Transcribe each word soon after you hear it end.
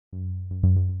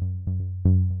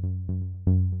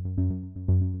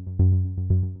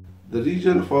The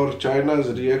reason for China's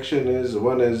reaction is,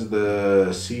 one is the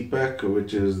CPEC,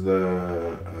 which is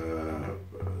the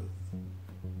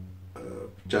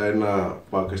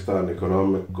China-Pakistan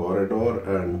Economic Corridor,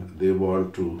 and they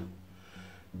want to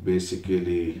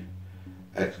basically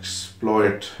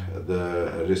exploit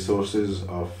the resources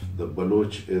of the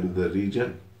Baloch in the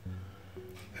region.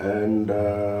 And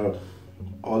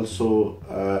also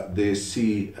they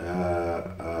see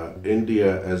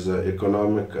India as an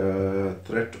economic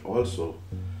threat also.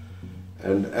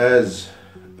 And as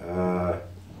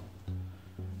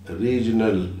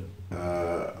regional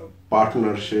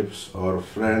partnerships or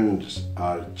friends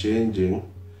are changing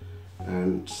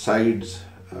and sides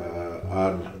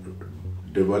are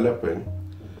developing,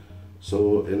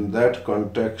 so in that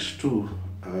context too,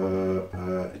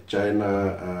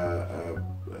 China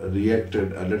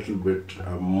reacted a little bit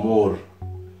more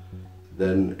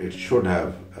than it should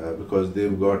have, because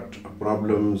they've got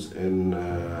problems in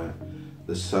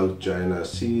the South China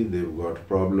Sea, they've got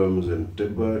problems in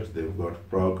Tibet, they've got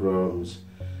problems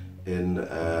in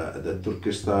the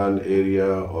Turkestan area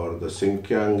or the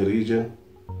Xinjiang region.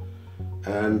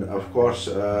 And of course,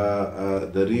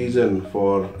 the reason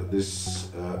for this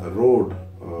road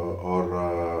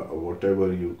or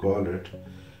whatever you call it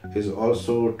is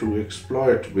also to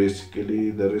exploit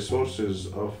basically the resources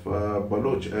of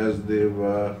Baloch as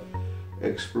they've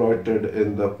exploited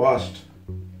in the past.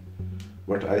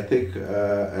 But I think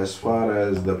as far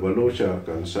as the Baloch are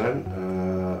concerned,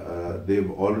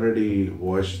 they've already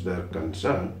voiced their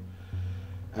concern,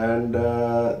 and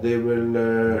they will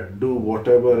do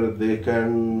whatever they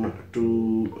can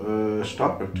to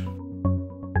stop it.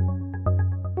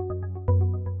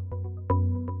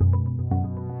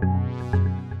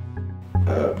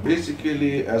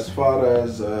 Basically, as far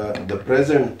as the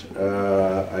present,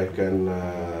 I can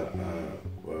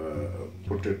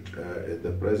put it in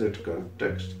the present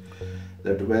context,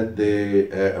 that when they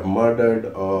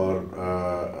murdered or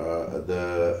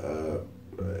the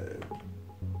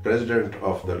president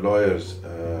of the Lawyers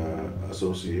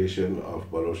Association of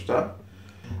Balochistan,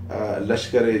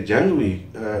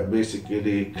 Lashkar-e-Jhangvi,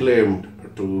 basically claimed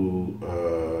to,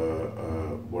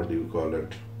 what do you call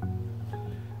it,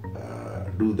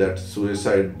 do that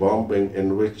suicide bombing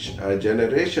in which a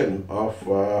generation of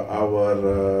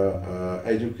our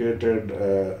educated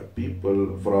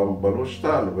people from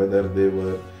Balochistan, whether they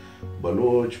were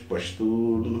Baloch,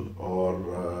 Pashtun or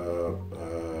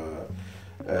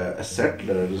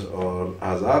settlers or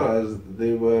Hazaras,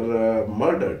 they were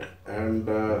murdered, and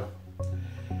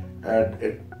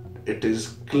it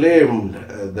is claimed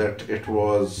that it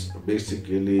was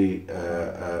basically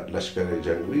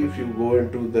Lashkar-e-Jhangvi. If you go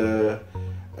into the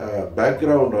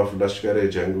background of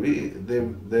Lashkar-e-Jhangvi,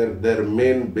 their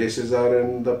main bases are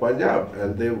in the Punjab,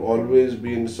 and they've always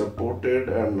been supported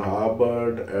and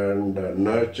harbored and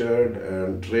nurtured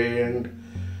and trained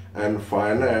and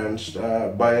financed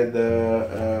by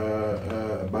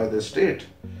the state.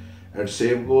 And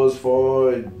same goes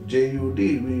for JUD.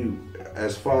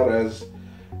 As far as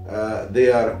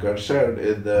they are concerned,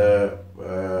 in the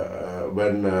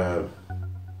when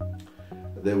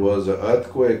there was an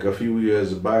earthquake a few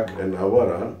years back in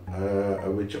Avaran,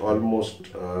 which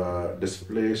almost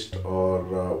displaced or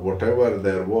whatever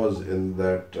there was in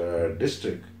that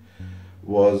district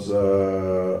was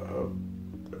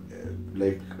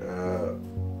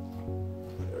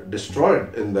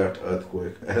destroyed in that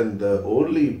earthquake, and the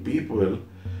only people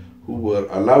who were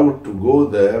allowed to go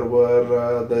there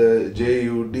were the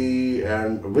JUD,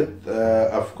 and with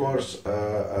of course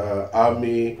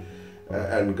army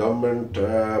and government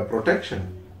protection,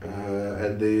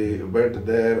 and they went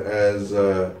there as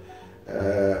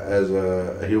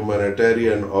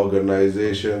humanitarian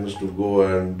organizations to go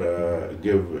and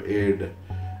give aid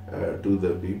to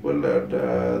the people, and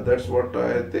that's what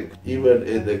I think. Even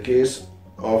in the case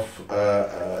of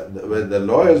when the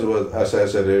lawyers was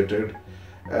assassinated,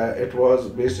 it was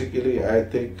basically, I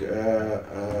think,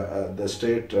 the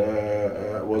state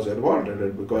was involved in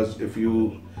it, because if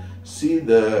you see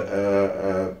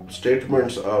the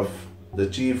statements of the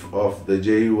chief of the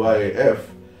JUIF,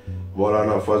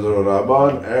 Maulana Fazlur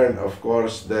Rahman, and of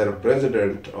course their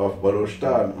president of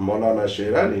Balochistan, Maulana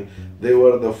Sherani, they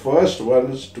were the first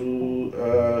ones to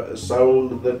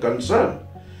sound the concern.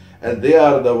 And they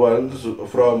are the ones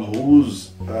from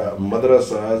whose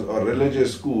madrasas or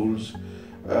religious schools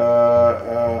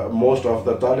most of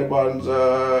the Taliban's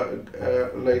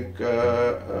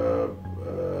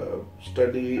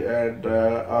study and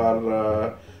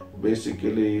are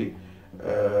basically,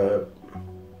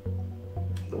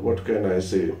 what can I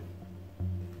say,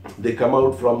 they come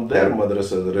out from their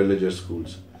madrasas, religious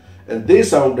schools, and they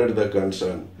sounded the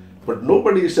concern. but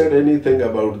nobody said anything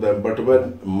about them. But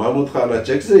when Mahmud Khan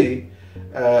Achakzi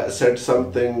said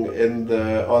something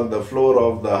on the floor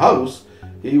of the house,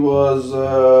 he was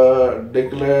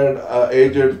declared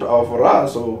agent of Ra.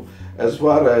 So as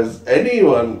far as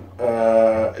anyone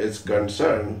is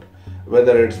concerned,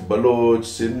 whether it's Baloch,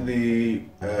 Sindhi,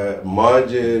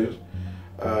 Majir,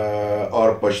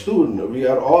 or Pashtun, we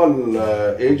are all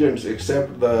agents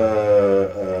except the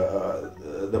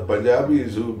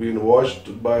Punjabis who've been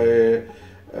washed by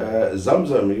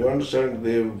Zamzam. You understand?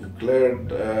 They've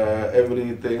cleared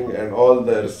everything, and all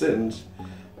their sins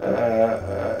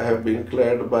have been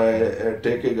cleared by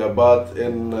taking a bath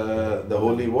in the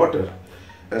holy water.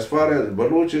 As far as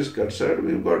Baloch is concerned,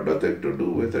 we've got nothing to do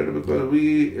with it, because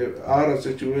our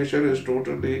situation is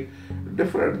totally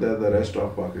different than the rest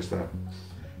of Pakistan.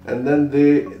 And then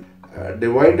they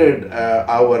divided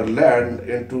our land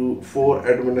into 4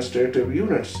 administrative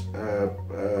units,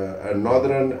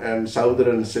 northern and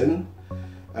southern Sindh,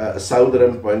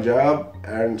 southern Punjab,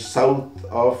 and south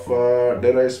of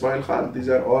Dera Ismail Khan. These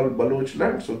are all Baloch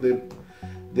land. So they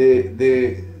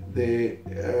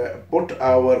put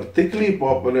our thickly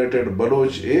populated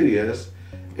Baloch areas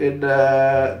in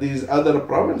these other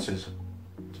provinces.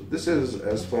 So this is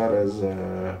as far as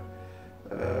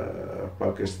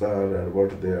Pakistan and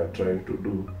what they are trying to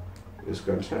do is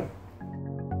concerned.